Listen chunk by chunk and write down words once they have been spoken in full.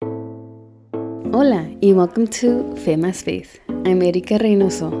Hola, y welcome to Fe Más Faith. I'm Erika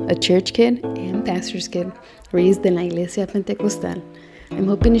Reynoso, a church kid and pastor's kid raised in la Iglesia Pentecostal. I'm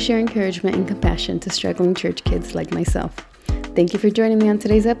hoping to share encouragement and compassion to struggling church kids like myself. Thank you for joining me on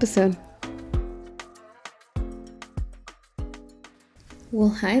today's episode. Well,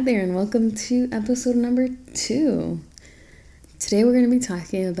 hi there, and welcome to episode number 2. Today we're going to be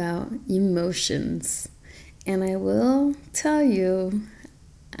talking about emotions. And I will tell you,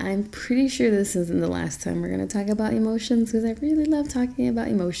 I'm pretty sure this isn't the last time we're going to talk about emotions, because I really love talking about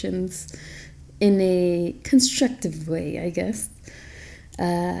emotions in a constructive way, I guess.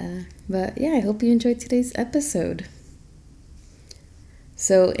 But yeah, I hope you enjoyed today's episode.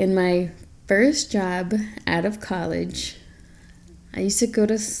 So in my first job out of college, I used to go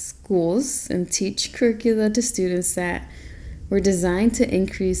to schools and teach curricula to students that were designed to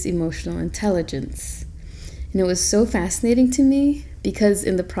increase emotional intelligence. And it was so fascinating to me because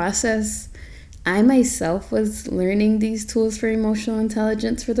in the process, I myself was learning these tools for emotional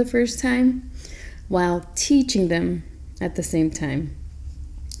intelligence for the first time while teaching them at the same time.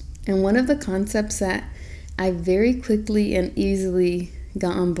 And one of the concepts that I very quickly and easily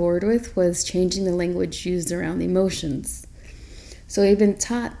got on board with was changing the language used around emotions. So I've been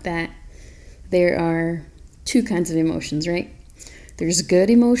taught that there are 2 kinds of emotions, right? There's good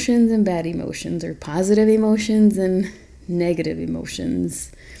emotions and bad emotions, or positive emotions and negative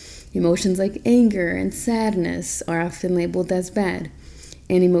emotions. Emotions like anger and sadness are often labeled as bad,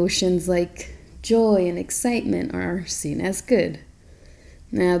 and emotions like joy and excitement are seen as good.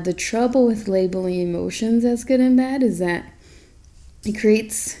 Now, the trouble with labeling emotions as good and bad is that it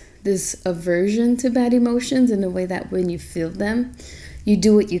creates this aversion to bad emotions in a way that when you feel them, you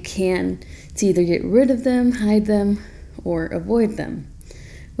do what you can to either get rid of them, hide them, or avoid them.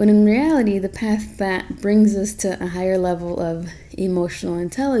 When in reality, the path that brings us to a higher level of emotional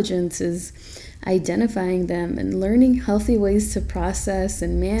intelligence is identifying them and learning healthy ways to process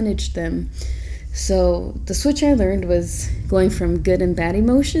and manage them. So the switch I learned was going from good and bad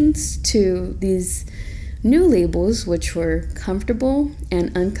emotions to these new labels, which were comfortable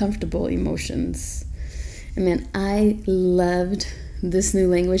and uncomfortable emotions. And man, I loved this new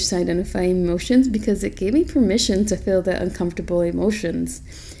language to identify emotions because it gave me permission to feel the uncomfortable emotions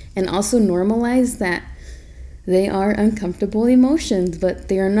and also normalize that they are uncomfortable emotions, but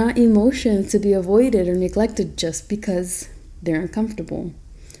they are not emotions to be avoided or neglected just because they're uncomfortable.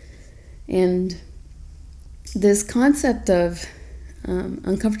 And this concept of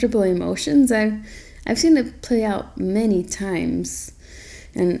uncomfortable emotions, I've seen it play out many times.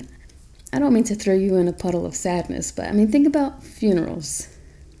 And I don't mean to throw you in a puddle of sadness, but I mean, think about funerals.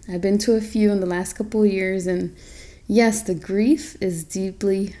 I've been to a few in the last couple of years, and yes, the grief is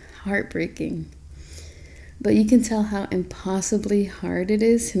deeply heartbreaking. But you can tell how impossibly hard it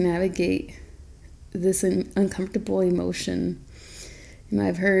is to navigate this uncomfortable emotion.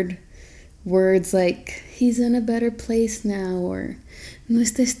 I've heard words like, he's in a better place now, or no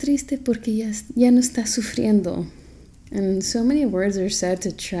estés triste porque ya no estás sufriendo. And so many words are said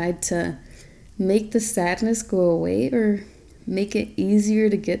to try to make the sadness go away or make it easier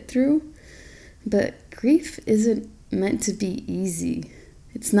to get through. But grief isn't meant to be easy.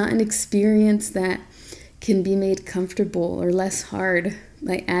 It's not an experience that can be made comfortable or less hard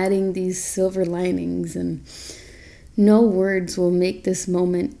by adding these silver linings. And no words will make this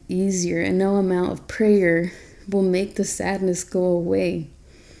moment easier, and no amount of prayer will make the sadness go away.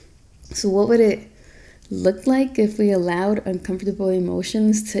 So what would it look like if we allowed uncomfortable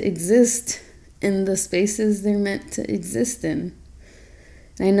emotions to exist in the spaces they're meant to exist in?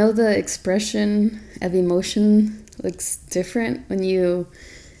 And I know the expression of emotion looks different when you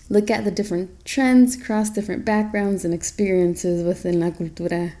look at the different trends across different backgrounds and experiences within la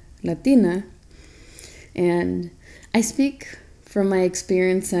cultura latina. And I speak from my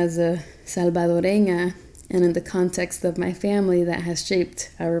experience as a Salvadoreña and in the context of my family that has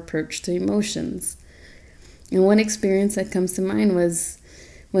shaped our approach to emotions. And one experience that comes to mind was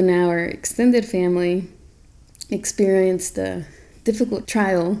when our extended family experienced a difficult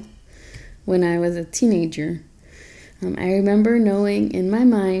trial when I was a teenager. I remember knowing in my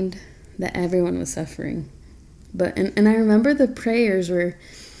mind that everyone was suffering. And I remember the prayers where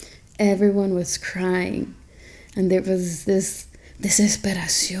everyone was crying. And there was this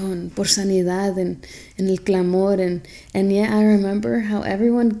desesperación por sanidad and el clamor. And yet I remember how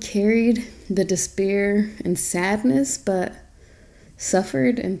everyone carried the despair and sadness, but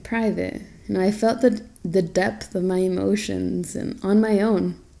suffered in private. And I felt the depth of my emotions and on my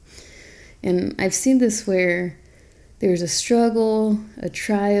own. And I've seen this where there's a struggle, a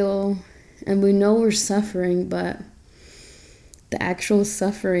trial, and we know we're suffering, but the actual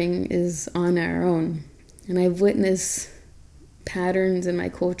suffering is on our own. And I've witnessed patterns in my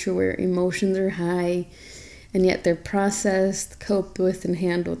culture where emotions are high and yet they're processed, coped with, and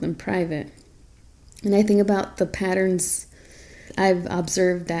handled in private. And I think about the patterns I've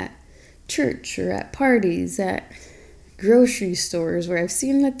observed at church or at parties, at grocery stores where I've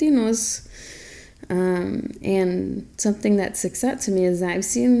seen Latinos. And something that sticks out to me is that I've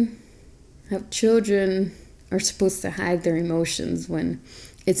seen how children are supposed to hide their emotions when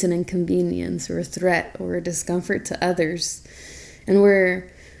it's an inconvenience or a threat or a discomfort to others. And we're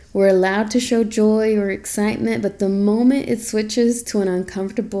allowed to show joy or excitement, but the moment it switches to an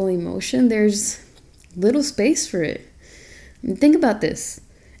uncomfortable emotion, there's little space for it. And think about this.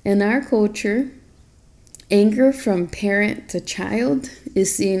 In our culture, anger from parent to child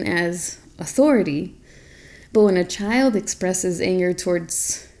is seen as authority. But when a child expresses anger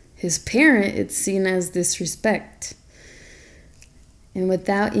towards his parent, it's seen as disrespect. And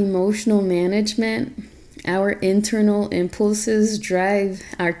without emotional management, our internal impulses drive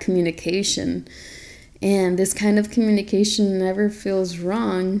our communication. And this kind of communication never feels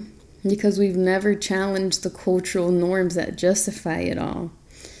wrong because we've never challenged the cultural norms that justify it all.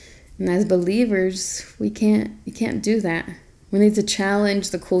 And as believers, we can't do that. We need to challenge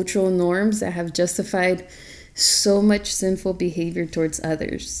the cultural norms that have justified so much sinful behavior towards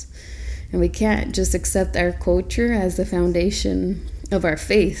others. And we can't just accept our culture as the foundation of our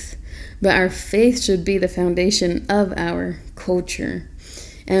faith, but our faith should be the foundation of our culture.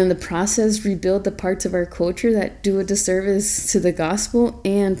 And in the process, rebuild the parts of our culture that do a disservice to the gospel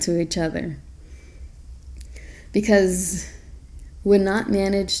and to each other. Because when not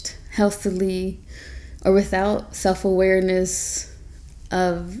managed healthily or without self-awareness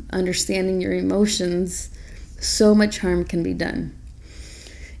of understanding your emotions, so much harm can be done.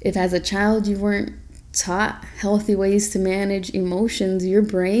 If as a child you weren't taught healthy ways to manage emotions, your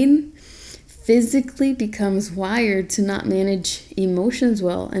brain physically becomes wired to not manage emotions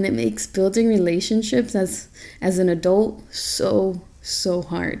well, and it makes building relationships as an adult so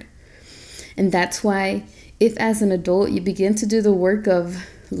hard. And that's why if as an adult you begin to do the work of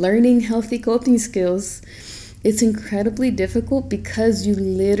learning healthy coping skills, it's incredibly difficult because you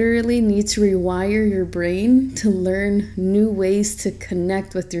literally need to rewire your brain to learn new ways to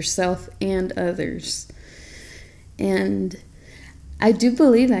connect with yourself and others. And I do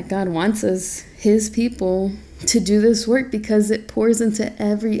believe that God wants us, His people, to do this work because it pours into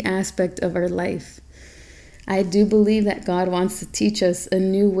every aspect of our life. I do believe that God wants to teach us a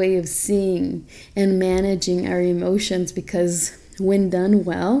new way of seeing and managing our emotions because when done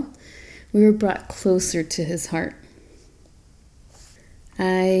well, we were brought closer to His heart.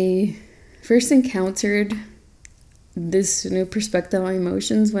 I first encountered this new perspective on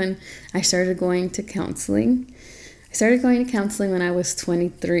emotions when I started going to counseling. I started going to counseling when I was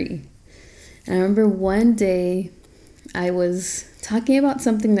 23. And I remember one day I was talking about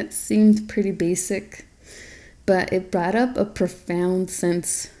something that seemed pretty basic, but it brought up a profound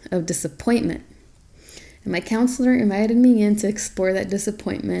sense of disappointment. And my counselor invited me in to explore that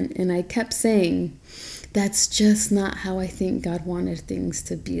disappointment, and I kept saying, that's just not how I think God wanted things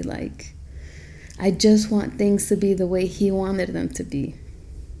to be like. I just want things to be the way He wanted them to be.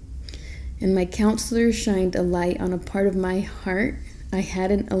 And my counselor shined a light on a part of my heart I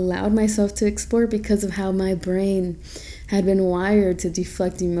hadn't allowed myself to explore because of how my brain had been wired to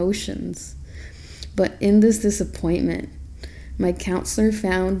deflect emotions. But in this disappointment, my counselor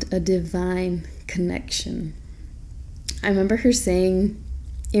found a divine connection. I remember her saying,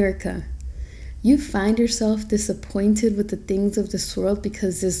 Erica, you find yourself disappointed with the things of this world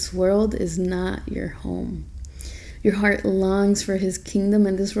because this world is not your home. Your heart longs for His kingdom,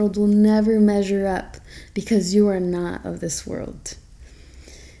 and this world will never measure up because you are not of this world.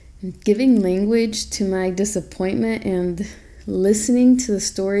 And giving language to my disappointment and listening to the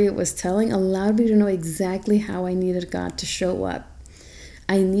story it was telling allowed me to know exactly how I needed God to show up.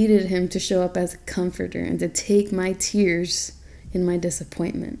 I needed Him to show up as a comforter and to take my tears in my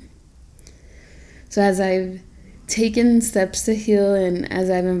disappointment. So as I've taken steps to heal and as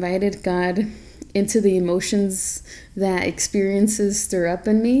I've invited God into the emotions that experiences stir up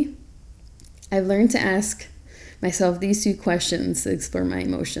in me, I've learned to ask myself these two questions to explore my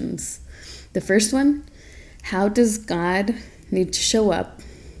emotions. The first one, how does God need to show up?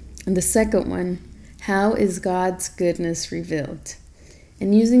 And the second one, how is God's goodness revealed?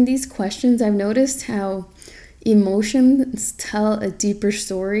 And using these questions, I've noticed how emotions tell a deeper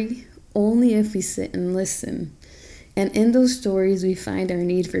story only if we sit and listen. And in those stories, we find our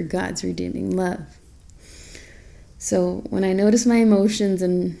need for God's redeeming love. So when I notice my emotions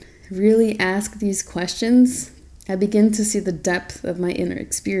and really ask these questions, I begin to see the depth of my inner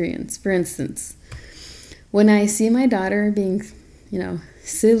experience. For instance, when I see my daughter being,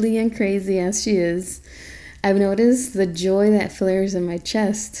 silly and crazy as she is, I've noticed the joy that flares in my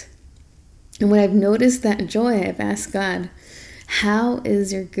chest. And when I've noticed that joy, I've asked God, how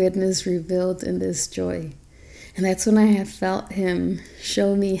is your goodness revealed in this joy? And that's when I have felt him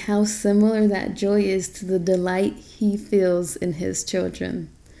show me how similar that joy is to the delight he feels in his children.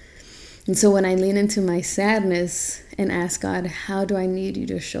 And so when I lean into my sadness and ask God, how do I need you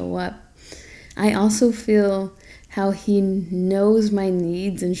to show up? I also feel how he knows my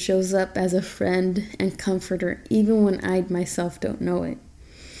needs and shows up as a friend and comforter, even when I myself don't know it.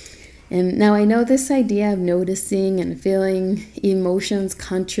 And now I know this idea of noticing and feeling emotions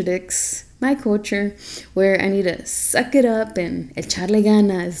contradicts my culture, where I need to suck it up and echarle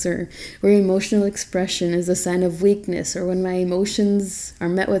ganas, or where emotional expression is a sign of weakness, or when my emotions are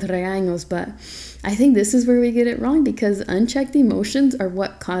met with regaños. But I think this is where we get it wrong, because unchecked emotions are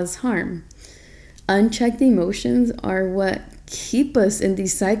what cause harm. Unchecked emotions are what keep us in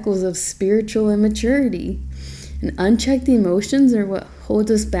these cycles of spiritual immaturity. And unchecked emotions are what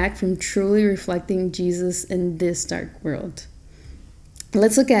hold us back from truly reflecting Jesus in this dark world.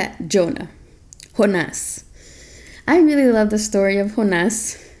 Let's look at Jonah, Jonas. I really love the story of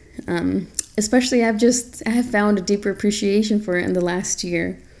Jonas. Especially I have found a deeper appreciation for it in the last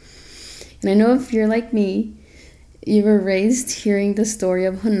year. And I know if you're like me, you were raised hearing the story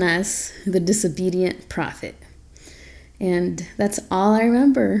of Jonas, the disobedient prophet. And that's all I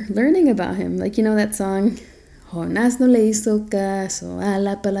remember learning about him. Like, that song, Jonás no le hizo caso a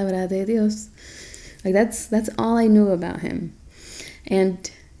la palabra de Dios. Like, that's all I knew about him. And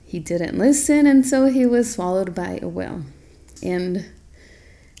he didn't listen, and so he was swallowed by a whale. And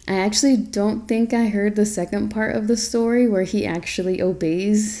I actually don't think I heard the second part of the story where he actually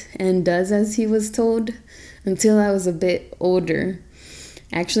obeys and does as he was told until I was a bit older.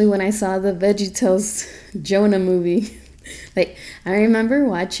 Actually, when I saw the VeggieTales Jonah movie, I remember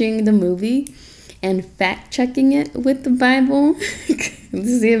watching the movie and fact-checking it with the Bible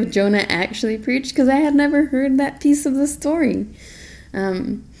to see if Jonah actually preached, because I had never heard that piece of the story.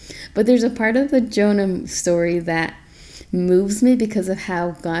 But there's a part of the Jonah story that moves me because of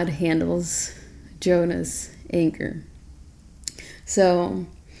how God handles Jonah's anger. So,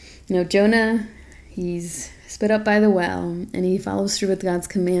 Jonah, he's spit up by the well, and he follows through with God's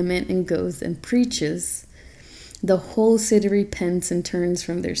commandment and goes and preaches. The whole city repents and turns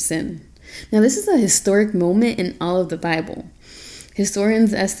from their sin. Now, this is a historic moment in all of the Bible.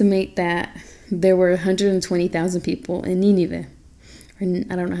 Historians estimate that there were 120,000 people in Nineveh.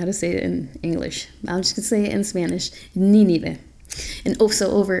 I don't know how to say it in English. I'm just going to say it in Spanish. Nineveh. And also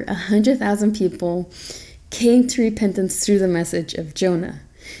over 100,000 people came to repentance through the message of Jonah.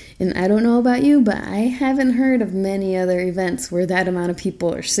 And I don't know about you, but I haven't heard of many other events where that amount of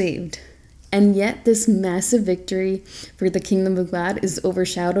people are saved. And yet this massive victory for the kingdom of God is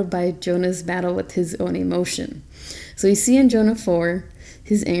overshadowed by Jonah's battle with his own emotion. So you see in Jonah 4,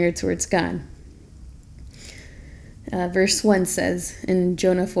 his anger towards God. Verse 1 says in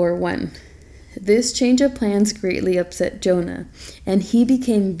Jonah 4:1, this change of plans greatly upset Jonah, and he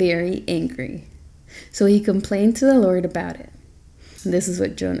became very angry. So he complained to the Lord about it. And this is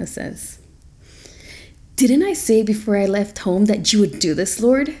what Jonah says. Didn't I say before I left home that you would do this,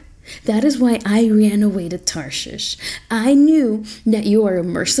 Lord? That is why I ran away to Tarshish. I knew that you are a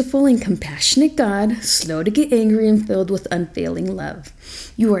merciful and compassionate God, slow to get angry and filled with unfailing love.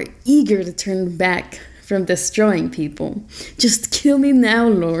 You are eager to turn back from destroying people. Just kill me now,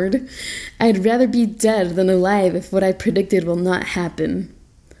 Lord. I'd rather be dead than alive if what I predicted will not happen.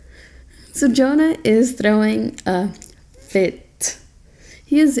 So Jonah is throwing a fit.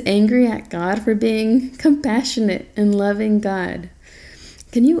 He is angry at God for being compassionate and loving God.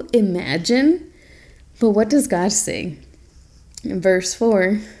 Can you imagine? But what does God say? In verse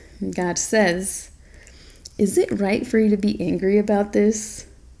 4, God says, is it right for you to be angry about this?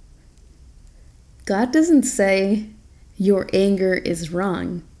 God doesn't say your anger is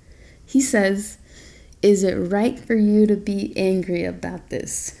wrong. He says, is it right for you to be angry about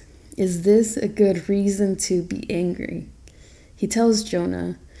this? Is this a good reason to be angry? He tells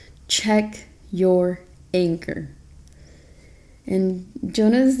Jonah, check your anger. And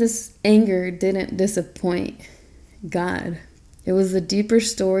Jonah's anger didn't disappoint God. It was the deeper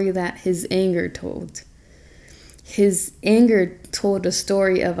story that his anger told. His anger told a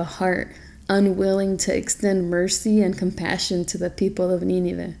story of a heart unwilling to extend mercy and compassion to the people of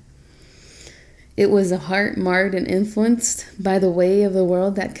Nineveh. It was a heart marred and influenced by the way of the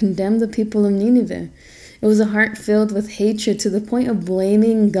world that condemned the people of Nineveh. It was a heart filled with hatred to the point of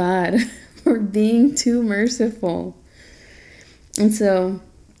blaming God We're being too merciful. And so,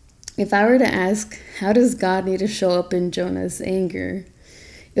 if I were to ask, how does God need to show up in Jonah's anger?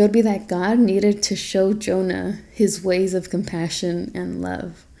 It would be that God needed to show Jonah his ways of compassion and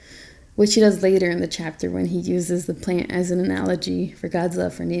love, which he does later in the chapter when he uses the plant as an analogy for God's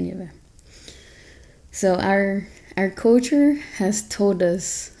love for Nineveh. So our culture has told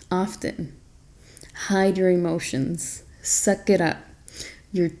us often, hide your emotions, suck it up,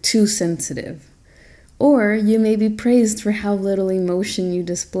 you're too sensitive. Or you may be praised for how little emotion you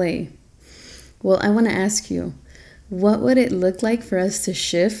display. Well, I want to ask you, what would it look like for us to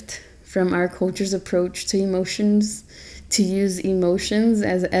shift from our culture's approach to emotions to use emotions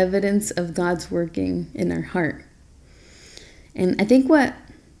as evidence of God's working in our heart? And I think what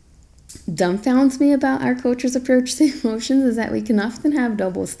dumbfounds me about our culture's approach to emotions is that we can often have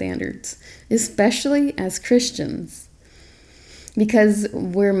double standards, especially as Christians. Because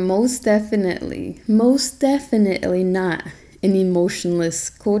we're most definitely not an emotionless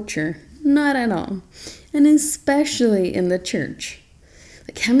culture. Not at all. And especially in the church.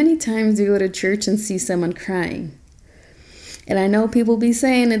 Like, how many times do you go to church and see someone crying? And I know people be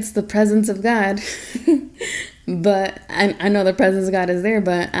saying it's the presence of God. But I know the presence of God is there.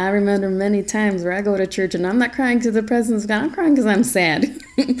 But I remember many times where I go to church and I'm not crying because of the presence of God. I'm crying because I'm sad.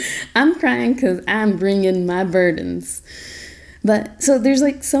 I'm crying because I'm bringing my burdens. But so there's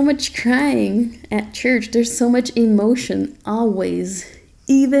like so much crying at church. There's so much emotion always.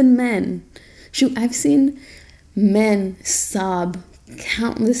 Even men. Shoot, I've seen men sob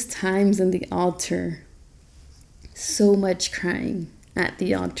countless times in the altar. So much crying at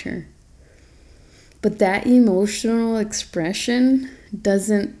the altar. But that emotional expression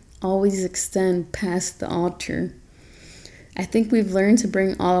doesn't always extend past the altar. I think we've learned to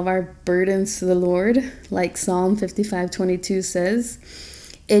bring all of our burdens to the Lord, like Psalm 55:22 says,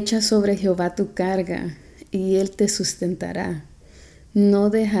 Echa sobre Jehová tu carga, y él te sustentará. No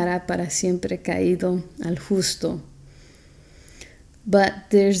dejará para siempre caído al justo. But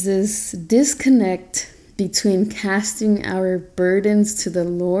there's this disconnect between casting our burdens to the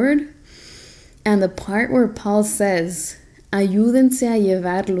Lord and the part where Paul says, Ayúdense a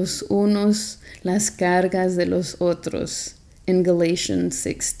llevar los unos las cargas de los otros, in Galatians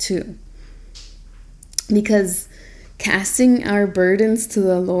 6:2. Because casting our burdens to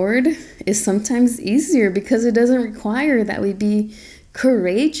the Lord is sometimes easier because it doesn't require that we be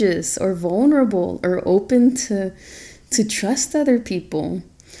courageous or vulnerable or open to trust other people.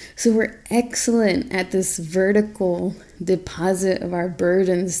 So we're excellent at this vertical deposit of our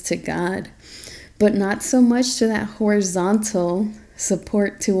burdens to God, but not so much to that horizontal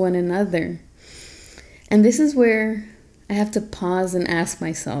support to one another. And this is where I have to pause and ask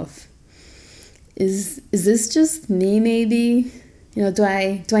myself, is this just me maybe? Do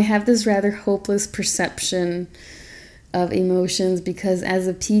I have this rather hopeless perception of emotions because as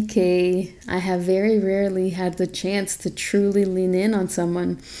a PK, I have very rarely had the chance to truly lean in on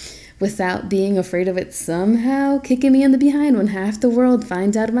someone without being afraid of it somehow kicking me in the behind when half the world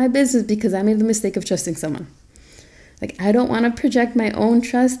finds out of my business because I made the mistake of trusting someone. Like, I don't want to project my own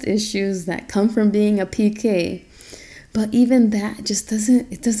trust issues that come from being a PK, but even that just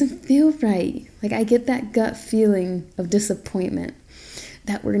doesn't feel right. Like, I get that gut feeling of disappointment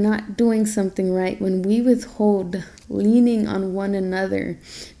that we're not doing something right when we withhold leaning on one another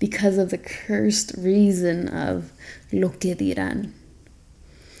because of the cursed reason of lo que dirán.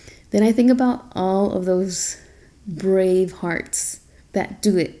 Then I think about all of those brave hearts that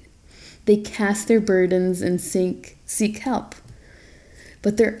do it. They cast their burdens and seek help,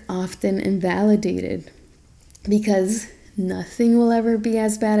 but they're often invalidated because nothing will ever be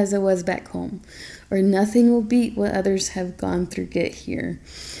as bad as it was back home, or nothing will beat what others have gone through get here,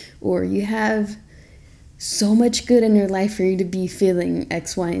 or you have so much good in your life for you to be feeling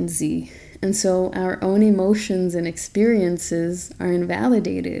X, Y, and Z. And so our own emotions and experiences are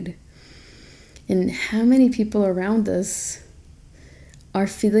invalidated. And how many people around us are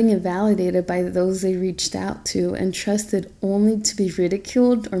feeling invalidated by those they reached out to and trusted only to be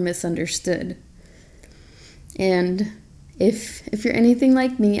ridiculed or misunderstood? And if you're anything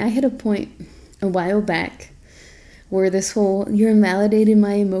like me, I hit a point a while back where this whole "you're invalidating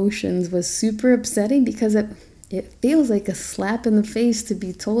my emotions" was super upsetting because it feels like a slap in the face to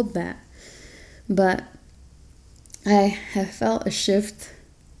be told that. But I have felt a shift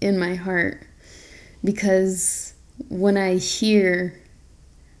in my heart because when I hear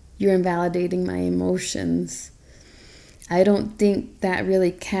 "you're invalidating my emotions," I don't think that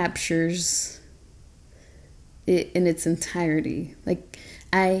really captures it in its entirety. Like,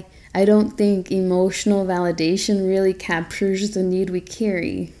 I don't think emotional validation really captures the need we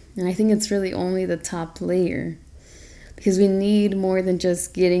carry. And I think it's really only the top layer, because we need more than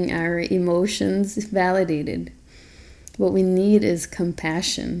just getting our emotions validated. What we need is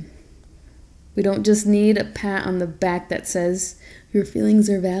compassion. We don't just need a pat on the back that says, your feelings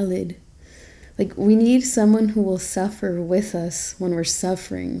are valid. Like, we need someone who will suffer with us when we're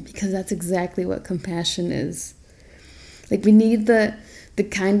suffering, because that's exactly what compassion is. Like, we need the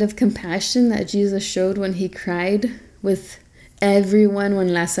kind of compassion that Jesus showed when he cried with everyone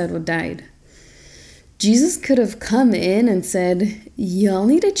when Lazaro died. Jesus could have come in and said, y'all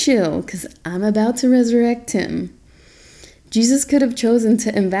need to chill because I'm about to resurrect him. Jesus could have chosen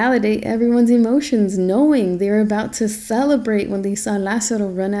to invalidate everyone's emotions, knowing they were about to celebrate when they saw Lazaro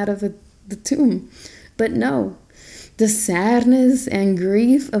run out of the tomb. But no, the sadness and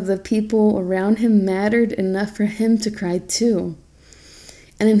grief of the people around him mattered enough for him to cry too.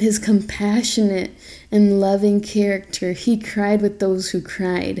 And in his compassionate and loving character, he cried with those who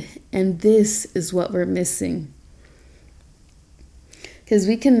cried. And this is what we're missing. Because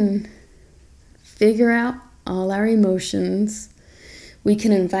we can figure out all our emotions. We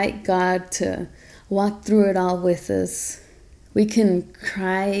can invite God to walk through it all with us. We can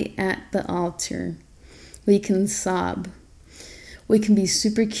cry at the altar. We can sob. We can be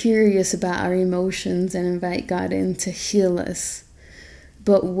super curious about our emotions and invite God in to heal us.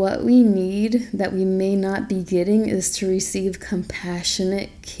 But what we need that we may not be getting is to receive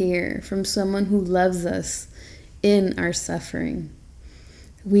compassionate care from someone who loves us in our suffering.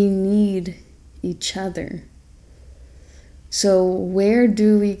 We need each other. So where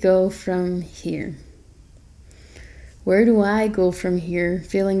do we go from here? Where do I go from here,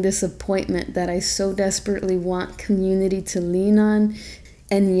 feeling disappointment that I so desperately want community to lean on,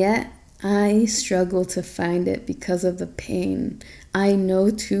 and yet I struggle to find it because of the pain. I know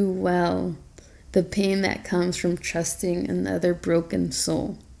too well the pain that comes from trusting another broken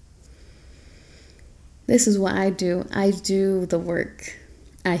soul. This is what I do. I do the work.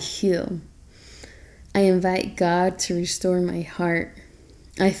 I heal. I invite God to restore my heart.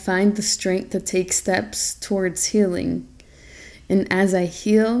 I find the strength to take steps towards healing. And as I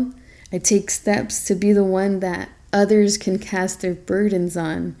heal, I take steps to be the one that others can cast their burdens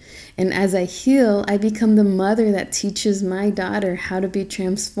on. And as I heal, I become the mother that teaches my daughter how to be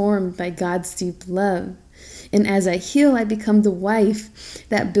transformed by God's deep love. And as I heal, I become the wife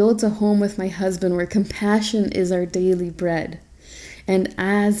that builds a home with my husband where compassion is our daily bread. And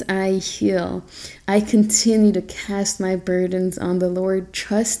as I heal, I continue to cast my burdens on the Lord,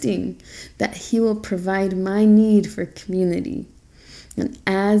 trusting that He will provide my need for community. And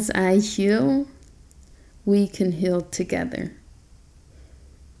as I heal, we can heal together.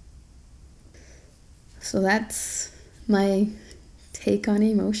 So that's my take on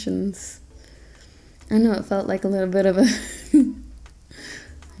emotions. I know it felt like a little bit of a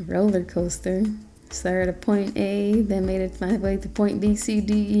roller coaster. Started at point A, then made it my way to point B, C,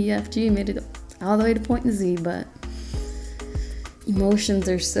 D, E, F, G, made it all the way to point Z, but emotions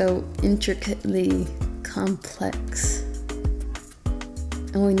are so intricately complex.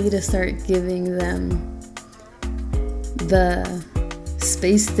 And we need to start giving them the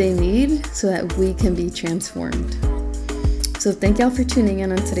space they need so that we can be transformed. So thank y'all for tuning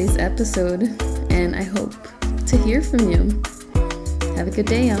in on today's episode, and I hope to hear from you. Have a good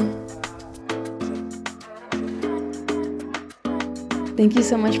day, y'all. Thank you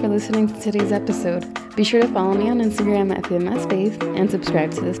so much for listening to today's episode. Be sure to follow me on Instagram at FeedMySpace and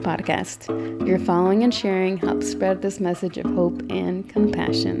subscribe to this podcast. Your following and sharing helps spread this message of hope and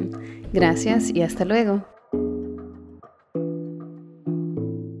compassion. Gracias y hasta luego.